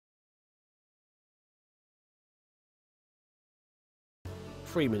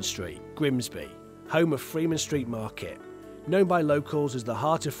Freeman Street, Grimsby, home of Freeman Street Market. Known by locals as the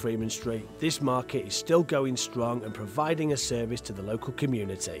heart of Freeman Street, this market is still going strong and providing a service to the local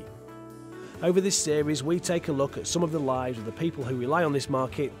community. Over this series, we take a look at some of the lives of the people who rely on this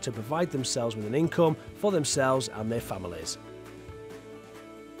market to provide themselves with an income for themselves and their families.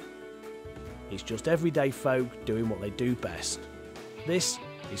 It's just everyday folk doing what they do best. This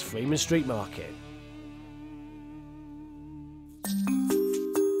is Freeman Street Market.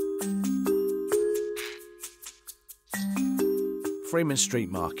 Freeman Street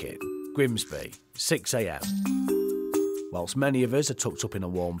Market, Grimsby, 6 AM. Whilst many of us are tucked up in a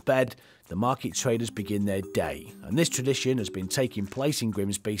warm bed, the market traders begin their day, and this tradition has been taking place in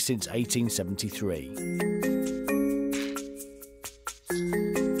Grimsby since 1873.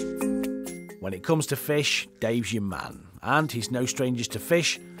 When it comes to fish, Dave's your man, and he's no stranger to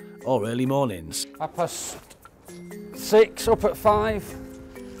fish or early mornings. 6:30, up at 5,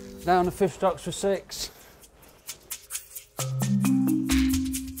 down the fish stocks for 6.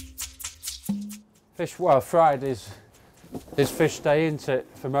 Fridays is fish day, isn't it,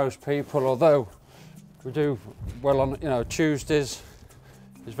 for most people, although we do well on, Tuesdays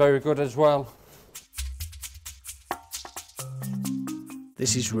is very good as well.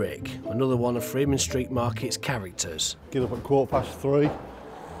 This is Rick, another one of Freeman Street Market's characters. Get up at 3:15,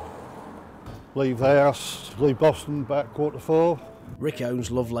 leave the house, leave Boston about 4:45. Rick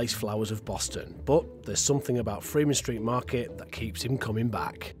owns Lovelace Flowers of Boston, but there's something about Freeman Street Market that keeps him coming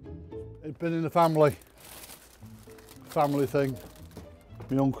back. It's been in the family thing.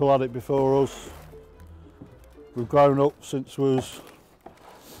 My uncle had it before us. We've grown up since we was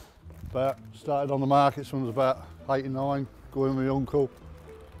started on the markets when I was about 8 or 9, going with my uncle.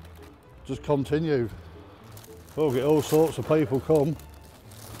 Just continued. We'll get all sorts of people come.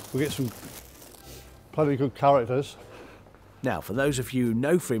 We get some plenty good characters. Now, for those of you who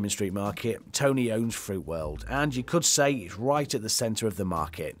know Freeman Street Market, Tony owns Fruit World, and you could say it's right at the centre of the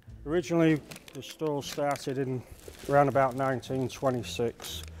market. Originally, the store started in around about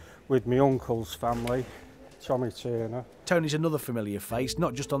 1926 with my uncle's family, Tommy Turner. Tony's another familiar face,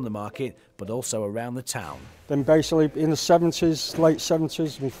 not just on the market, but also around the town. Then basically in the 70s, late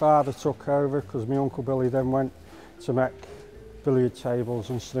 70s, my father took over because my Uncle Billy then went to make billiard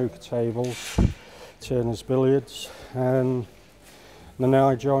tables and snooker tables, Turner's Billiards, and then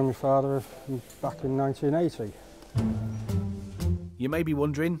I joined my father back in 1980. You may be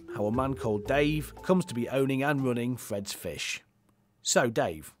wondering how a man called Dave comes to be owning and running Fred's Fish. So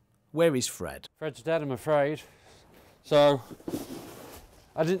Dave, where is Fred? Fred's dead, I'm afraid. So,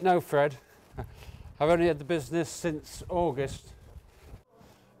 I didn't know Fred. I've only had the business since August.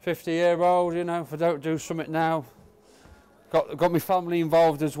 50-year-old, if I don't do something now. Got my family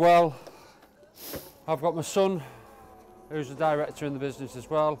involved as well. I've got my son, who's the director in the business as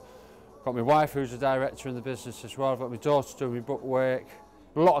well. Got my wife, who's a director in the business as well. I've got my daughter doing my book work.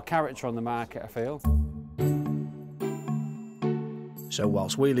 A lot of character on the market, I feel. So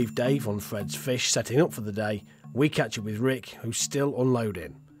whilst we leave Dave on Fred's Fish setting up for the day, we catch up with Rick, who's still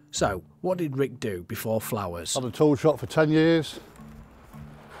unloading. So, what did Rick do before Flowers? Had a tool shop for 10 years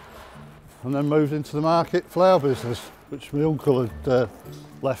and then moved into the market flower business, which my uncle had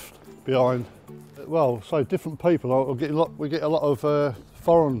left behind. Well, so different people. We get a lot of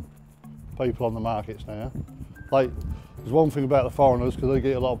foreign people on the markets now. Like, there's one thing about the foreigners, because they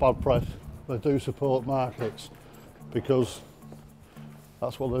get a lot of bad press, they do support markets because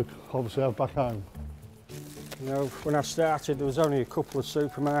that's what they obviously have back home. When I started, there was only a couple of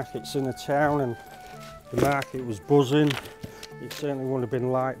supermarkets in the town and the market was buzzing. It certainly wouldn't have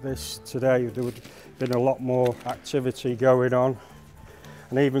been like this today. There would have been a lot more activity going on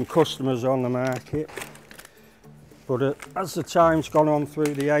and even customers on the market. But as the time's gone on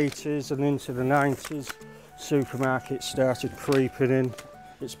through the 80s and into the 90s, supermarkets started creeping in.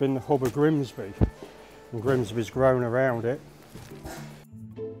 It's been the hub of Grimsby, and Grimsby's grown around it.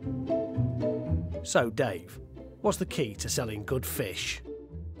 So Dave, what's the key to selling good fish?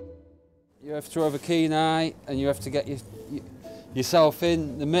 You have to have a keen eye and you have to get yourself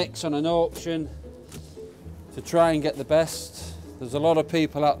in the mix on an auction to try and get the best. There's a lot of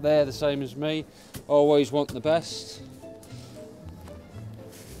people out there the same as me, always want the best.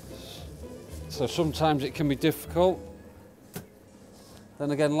 So sometimes it can be difficult.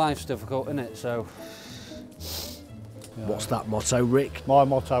 Then again, life's difficult, isn't it? So. What's that motto, Rick? My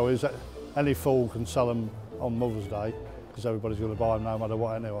motto is that any fool can sell them on Mother's Day because everybody's going to buy them no matter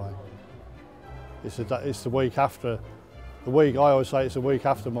what anyway. It's the week after. I always say it's the week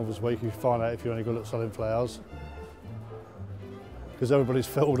after Mother's Week you find out if you're any good at selling flowers. Because everybody's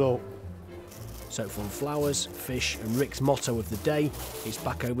filled up. So from flowers, fish and Rick's motto of the day, it's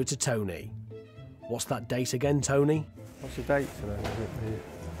back over to Tony. What's that date again, Tony? What's the date today?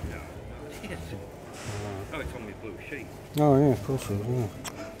 Oh, it's on my blue sheet. Oh yeah, of course it is, yeah.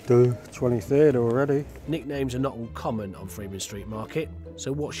 The 23rd already. Nicknames are not uncommon on Freeman Street Market,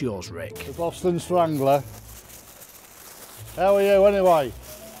 so what's yours, Rick? The Boston Strangler. How are you anyway?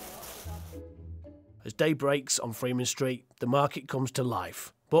 As day breaks on Freeman Street, the market comes to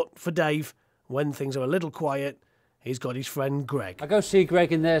life. But for Dave, when things are a little quiet, he's got his friend Greg. I go see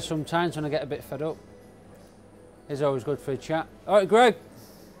Greg in there sometimes when I get a bit fed up. He's always good for a chat. All right, Greg.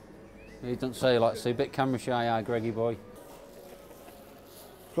 He doesn't say like to see, a bit camera shy, aye, Greggy boy.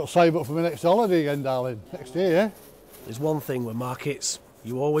 Got to save up for my next holiday again, darling. Next year, yeah? There's one thing with markets,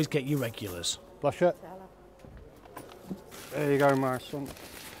 you always get your regulars. Bless you. There you go, my son.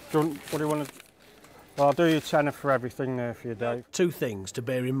 What do you want to... Well, I'll do you tenner for everything there for you, Dave. Two things to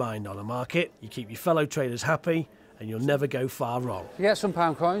bear in mind on a market. You keep your fellow traders happy and you'll never go far wrong. You get some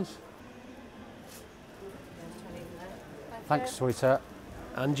pound coins. Thanks, sweetheart.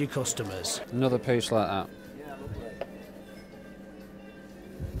 And your customers. Another piece like that.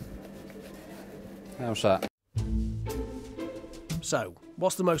 How's that? So,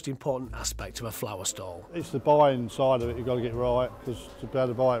 what's the most important aspect of a flower stall? It's the buying side of it you've got to get right, because to be able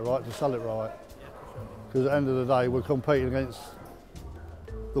to buy it right, to sell it right. Because at the end of the day, we're competing against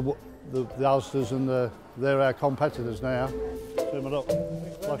the Asdas and they're our competitors now. Turn it up.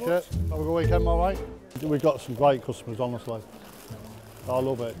 Bless you. Have a good weekend, my mate. We've got some great customers, honestly. I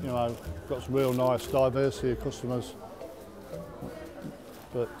love it, you know, got some real nice diversity of customers.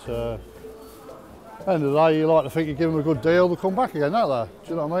 But at the end of the day, you like to think you give them a good deal, they'll come back again, don't they? Do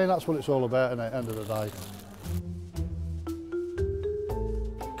you know what I mean? That's what it's all about, isn't it, at the end of the day.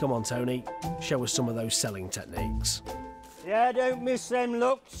 Come on, Tony, show us some of those selling techniques. Yeah, don't miss them,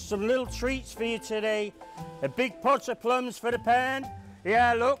 look. Some little treats for you today. A big pot of plums for the pound.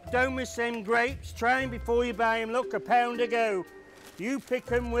 Yeah, look, don't miss them grapes. Try 'em before you buy 'em. Look, £1 to go. You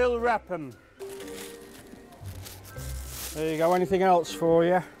pick 'em, we'll wrap 'em. There you go, anything else for you?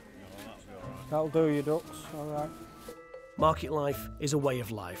 No, that's all right. That'll do you, ducks, all right. Market life is a way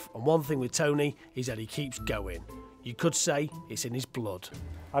of life, and one thing with Tony is that he keeps going. You could say it's in his blood.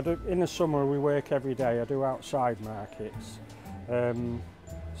 In the summer we work every day. I do outside markets.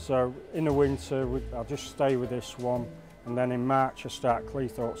 So in the winter I'll just stay with this one, and then in March I start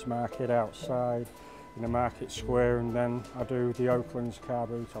Cleethorpes Market outside in the market square, and then I do the Oaklands car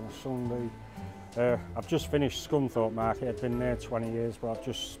boot on a Sunday. I've just finished Scunthorpe Market. I've been there 20 years, but I've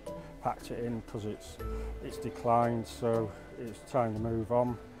just packed it in because it's declined, so it's time to move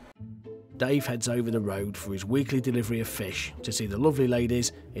on. Dave heads over the road for his weekly delivery of fish to see the lovely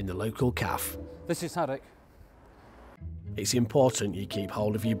ladies in the local caff. This is haddock. It's important you keep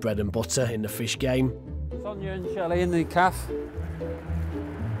hold of your bread and butter in the fish game. Sonia and Shelley in the caff.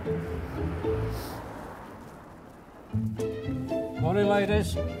 Morning,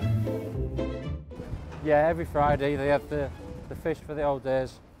 ladies. Yeah, every Friday they have the fish for the old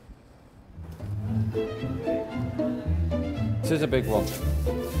days. This is a big one.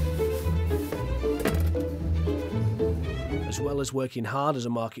 As well as working hard as a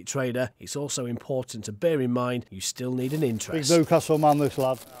market trader, it's also important to bear in mind you still need an interest. Big Newcastle man, this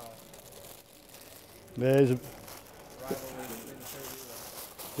lad. There's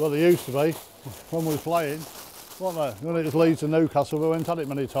well, they used to be when we were playing, weren't they? When it was Leeds to Newcastle, we went at it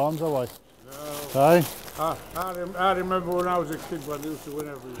many times, have we? No. Hey? I remember when I was a kid when they used to win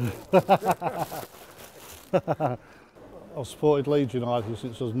every year. I've supported Leeds United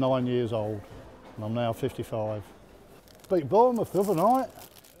since I was 9 years old, and I'm now 55. Beat Bournemouth the other night.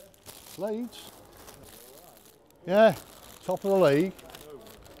 Leeds. Yeah, top of the league.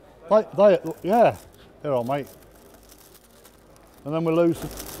 Yeah, they're on, mate. And then we lose to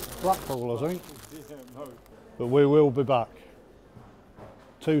Blackpool, I think. But we will be back.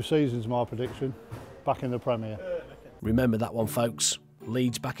 2 seasons, my prediction. Back in the Premier. Remember that one, folks.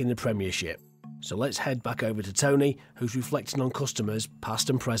 Leeds back in the Premiership. So let's head back over to Tony, who's reflecting on customers past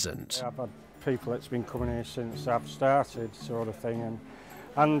and present. Yeah, I've had people that's been coming here since I've started, sort of thing,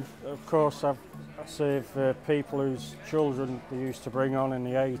 and of course I serve people whose children they used to bring on in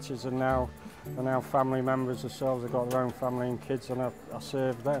the 80s and now are now family members themselves. They've got their own family and kids, and I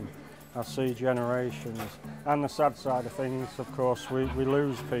serve them. I see generations. And the sad side of things, of course, we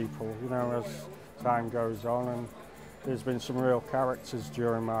lose people, you know, as time goes on, and there's been some real characters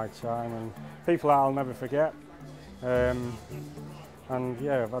during my time and people that I'll never forget. And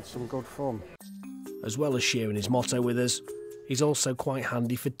yeah, I've had some good fun. As well as sharing his motto with us, he's also quite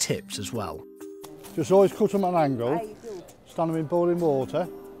handy for tips as well. Just always cut them at an angle, stand them in boiling water,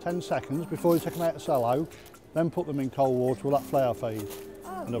 10 seconds before you take them out of cello, then put them in cold water with that flour feed,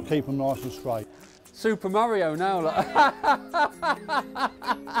 and it'll keep them nice and straight. Super Mario now, look.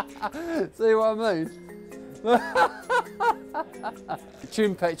 See what I mean?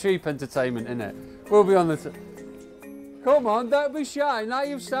 Cheap entertainment, innit? We'll be on the... Come on, don't be shy, now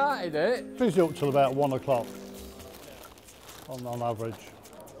you've started it. Freeze it up till about 1 o'clock on average,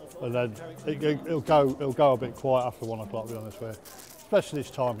 and then it'll go a bit quiet after 1 o'clock, to be honest with you, especially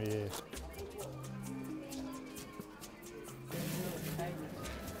this time of year.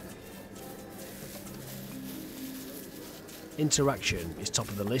 Interaction is top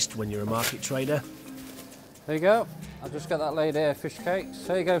of the list when you're a market trader. There you go. I'll just get that lady here, fish cakes.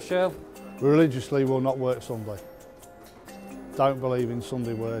 There you go, Cheryl. We religiously will not work Sunday. Don't believe in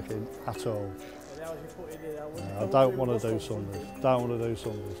Sunday working at all. No, I don't want to do Sundays. Don't want to do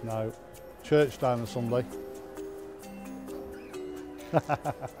Sundays, no. Church down on Sunday.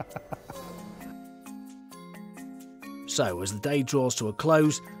 So, as the day draws to a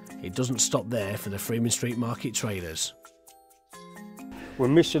close, it doesn't stop there for the Freeman Street Market traders. We're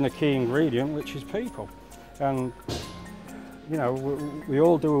missing a key ingredient, which is people. And, you know, we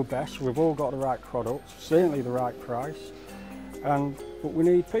all do our best. We've all got the right products, certainly the right price, but we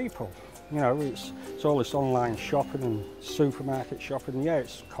need people. You know, it's all this online shopping and supermarket shopping. Yeah,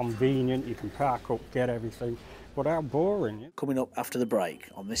 it's convenient, you can park up, get everything, but how boring. Coming up after the break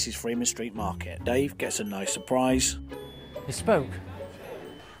on This is Freeman Street Market, Dave gets a nice surprise. He spoke.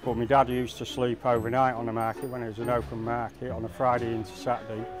 But my dad used to sleep overnight on the market when it was an open market on a Friday into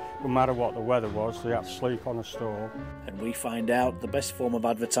Saturday. No matter what the weather was, they had to sleep on the stall. And we find out the best form of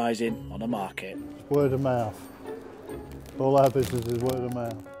advertising on a market. Word of mouth. All our business is word of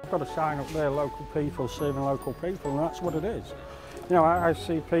mouth. I've got to sign up there, local people, serving local people, and that's what it is. You know, I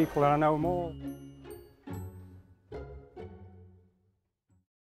see people and I know more.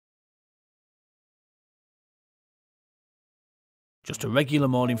 Just a regular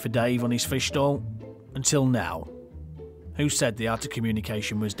morning for Dave on his fish stall, until now. Who said the art of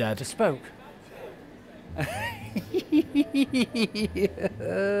communication was dead? He spoke.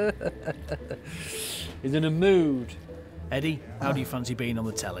 He's in a mood. Eddie, how do you fancy being on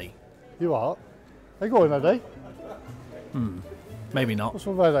the telly? You are? How you going, Eddie? Maybe not. What's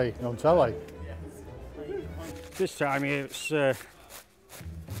with Eddie on telly? This time here it's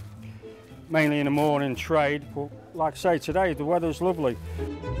mainly in the morning trade, but like I say today, the weather's lovely.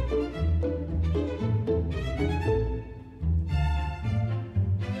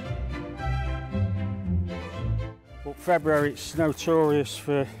 But February, it's notorious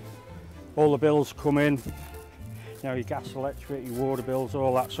for all the bills come in. You know, your gas, electric, your water bills,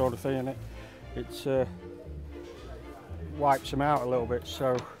 all that sort of thing, and it wipes them out a little bit.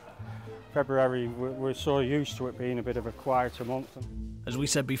 So February, we're so used to it being a bit of a quieter month. As we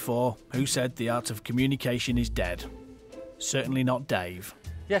said before, who said the art of communication is dead? Certainly not Dave.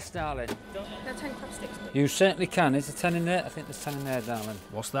 Yes, darling. There are 10 crab sticks. You certainly can. Is there 10 in there? I think there's 10 in there, darling.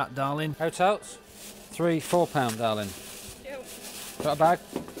 What's that, darling? Hotels? £3–4, darling. Got a bag?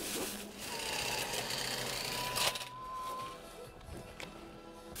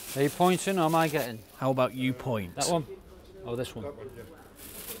 Are you pointing or am I getting? How about you point? That one? Oh, this one.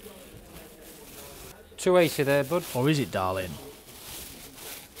 280 there, bud. Or is it, darling?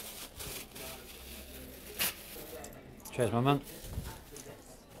 Cheers, my man.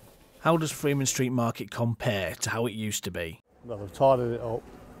 How does Freeman Street Market compare to how it used to be? Well, they've tidied it up.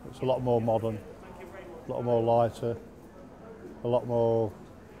 It's a lot more modern, a lot more lighter, a lot more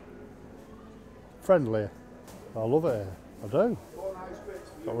friendlier. I love it here. I do.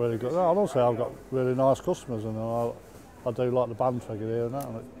 Got really good. No, honestly, I've got really nice customers, and I do like the band figure here and that.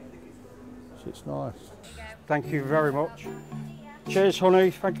 And it's nice. Thank you very much. Cheers,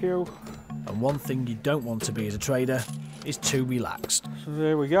 honey. Thank you. And one thing you don't want to be as a trader is too relaxed. So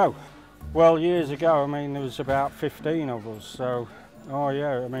there we go. Well, years ago, I mean, there was about 15 of us. So, oh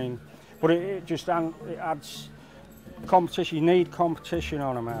yeah, I mean, but it just adds competition. You need competition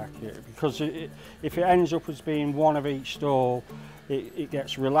on a market because if it ends up as being one of each stall, it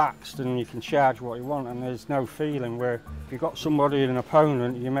gets relaxed and you can charge what you want, and there's no feeling where if you've got somebody, an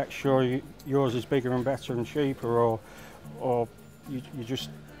opponent, you make sure yours is bigger and better and cheaper, or you just,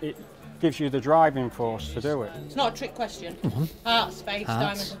 it gives you the driving force to do it. It's not a trick question. Hearts, spades,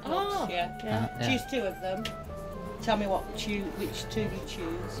 diamonds and clubs. Yeah. Choose two of them. Tell me which two you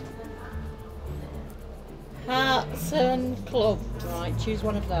choose. Hearts and clubs. Right, choose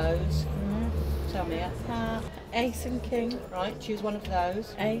one of those. Tell me it. Ace and king. Right, choose one of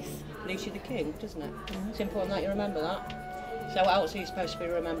those. Ace. Leaves you the king, doesn't it? It's important that you remember that. So what else are you supposed to be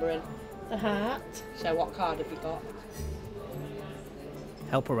remembering? The heart. So what card have you got?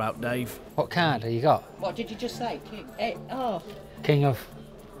 Help her out, Dave. What card have you got? What did you just say? King? Oh. King of...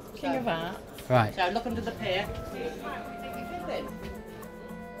 King of Hearts. Right. So look under the pair.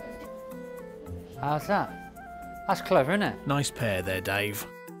 How's that? That's clever, isn't it? Nice pair there, Dave.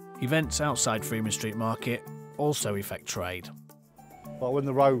 Events outside Freeman Street Market also affect trade. Like when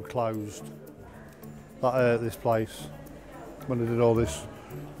the road closed, that hurt this place. When they did all this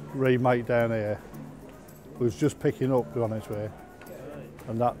remake down here, it was just picking up, to be honest with you.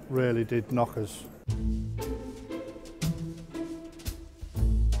 And that really did knock us.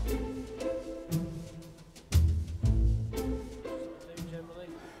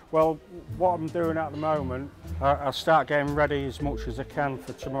 Well, what I'm doing at the moment, I'll start getting ready as much as I can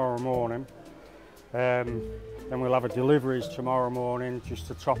for tomorrow morning. Then we'll have a deliveries tomorrow morning just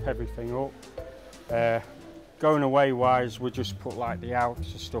to top everything up. Going away wise, we just put like the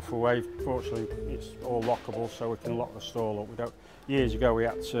outs and stuff away. Fortunately, it's all lockable, so we can lock the stall up. Years ago, we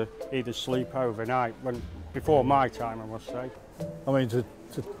had to either sleep overnight, before my time, I must say. I mean, to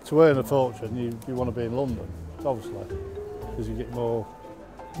earn a fortune, you want to be in London, obviously, because you get more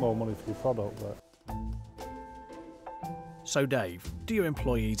money for your product. But. So, Dave, do your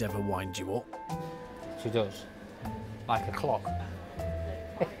employees ever wind you up? She does. Like a clock.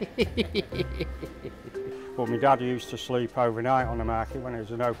 But my dad used to sleep overnight on the market when it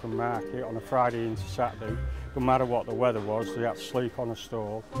was an open market on a Friday into Saturday. No matter what the weather was, they had to sleep on a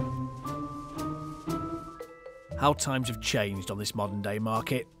stall. How times have changed on this modern day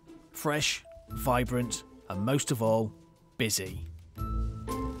market. Fresh, vibrant, and most of all, busy.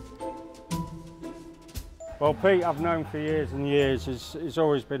 Well, Pete, I've known for years and years, he's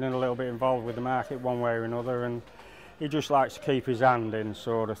always been a little bit involved with the market one way or another, and he just likes to keep his hand in,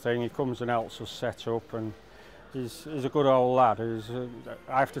 sort of thing. He comes and helps us set up, and he's a good old lad.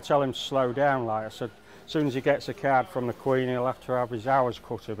 I have to tell him to slow down, like I said. As soon as he gets a card from the Queen, he'll have to have his hours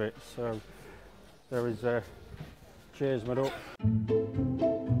cut a bit. So there is cheers, mate up.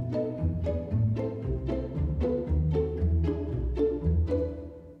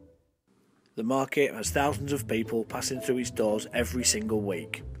 The market has thousands of people passing through its doors every single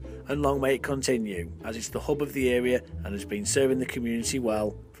week. And long may it continue, as it's the hub of the area and has been serving the community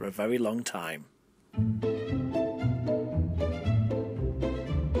well for a very long time.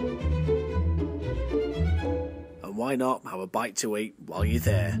 And why not have a bite to eat while you're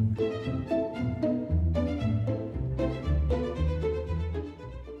there?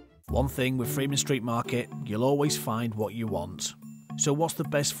 One thing with Freeman Street Market, you'll always find what you want. So what's the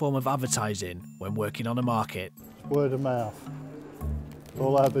best form of advertising when working on a market? Word of mouth.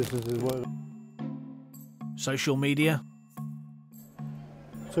 All our business is word of mouth. Social media?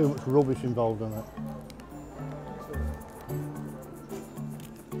 Too much rubbish involved in it.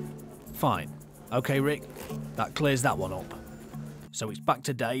 Fine. OK, Rick, that clears that one up. So it's back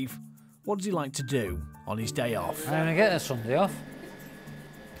to Dave. What does he like to do on his day off? I'm going to get a Sunday off.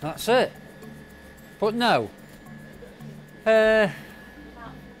 That's it. But no.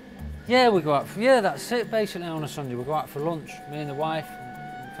 Yeah, we go out for, yeah, that's it basically on a Sunday. We go out for lunch, me and the wife,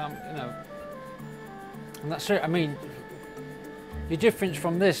 and family, you know. And that's it. I mean, the difference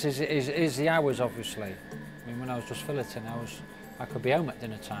from this is the hours, obviously. I mean, when I was just filleting, I could be home at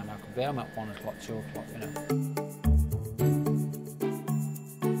dinner time, I could be home at 1 o'clock, 2 o'clock, you know.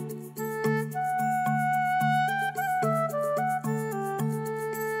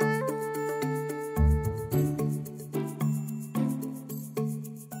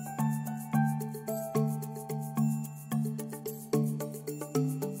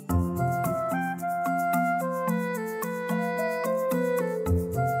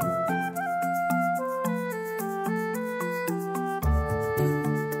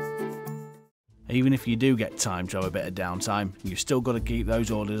 Even if you do get time to have a bit of downtime, you've still got to keep those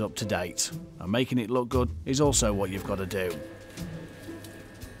orders up to date. And making it look good is also what you've got to do.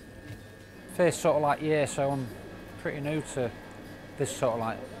 First sort of like year, so I'm pretty new to this sort of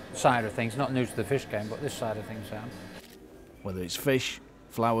like side of things. Not new to the fish game, but this side of things I am. Whether it's fish,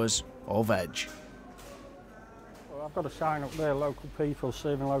 flowers or veg. Well, I've got a sign up there, local people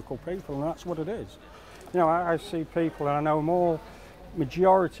serving local people, and that's what it is. You know, I see people and I know them all,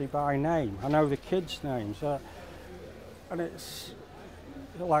 majority by name. I know the kids' names, and it's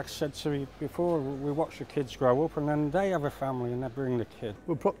like I said to you before. We watch the kids grow up, and then they have a family, and they bring the kid.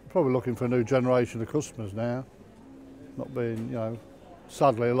 We're probably looking for a new generation of customers now. Not being, you know,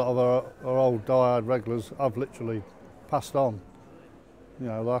 sadly, a lot of our old die-hard regulars have literally passed on. You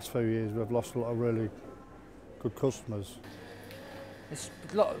know, the last few years we've lost a lot of really good customers. It's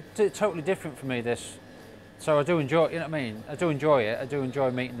totally different for me, this. So I do enjoy, you know what I mean? I do enjoy it. I do enjoy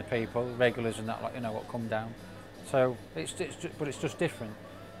meeting the people, the regulars and that, like, you know, what come down. So but it's just different.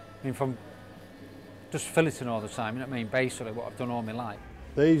 I mean, from just filleting all the time, you know what I mean? Basically what I've done all my life.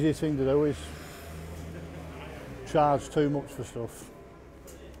 The easiest thing to do is charge too much for stuff.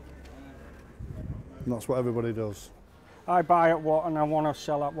 And that's what everybody does. I buy at what and I want to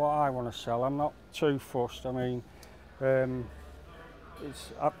sell at what I want to sell. I'm not too fussed. I mean, I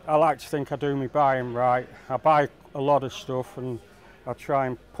like to think I do my buying right. I buy a lot of stuff and I try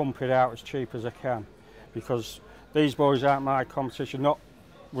and pump it out as cheap as I can, because these boys aren't my competition.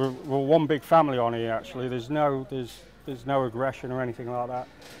 We're one big family on here actually. There's no aggression or anything like that.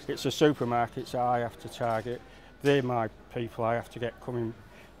 It's the supermarkets that I have to target. They're my people. I have to get coming.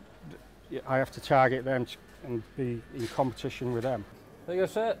 I have to target them and be in competition with them. There you go,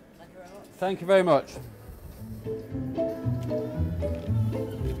 sir. Thank you very much.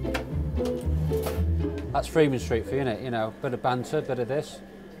 That's Freeman Street for you, innit? You know, bit of banter, bit of this,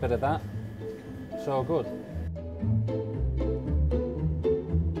 bit of that. It's all good.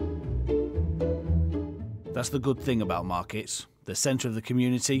 That's the good thing about markets, the centre of the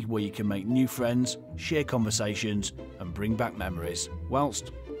community where you can make new friends, share conversations and bring back memories,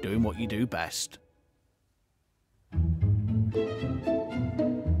 whilst doing what you do best.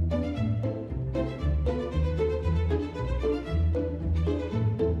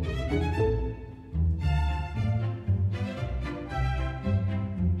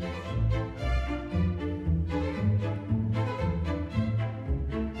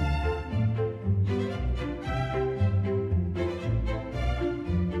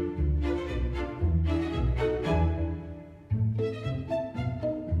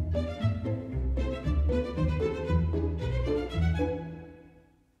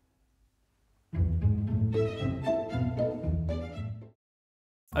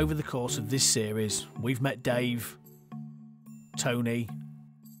 Over the course of this series, we've met Dave, Tony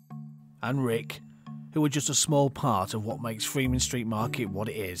and Rick, who are just a small part of what makes Freeman Street Market what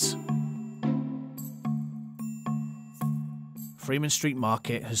it is. Freeman Street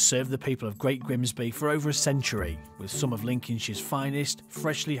Market has served the people of Great Grimsby for over a century, with some of Lincolnshire's finest,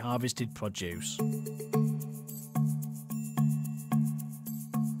 freshly harvested produce.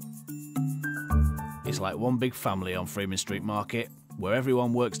 It's like one big family on Freeman Street Market, where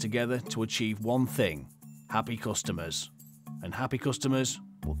everyone works together to achieve one thing: happy customers. And happy customers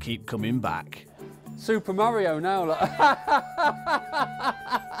will keep coming back. Super Mario now, like.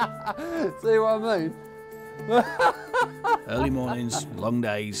 See what I mean? Early mornings, long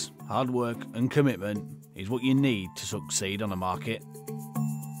days, hard work and commitment is what you need to succeed on a market.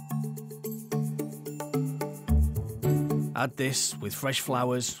 Add this with fresh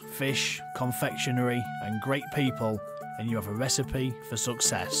flowers, fish, confectionery and great people, and you have a recipe for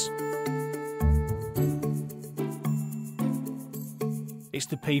success. It's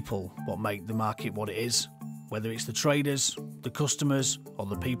the people what make the market what it is. Whether it's the traders, the customers or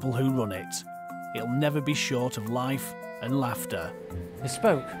the people who run it, it'll never be short of life and laughter. He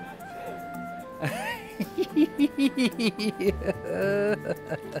spoke.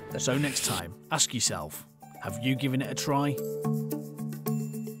 So next time, ask yourself, have you given it a try?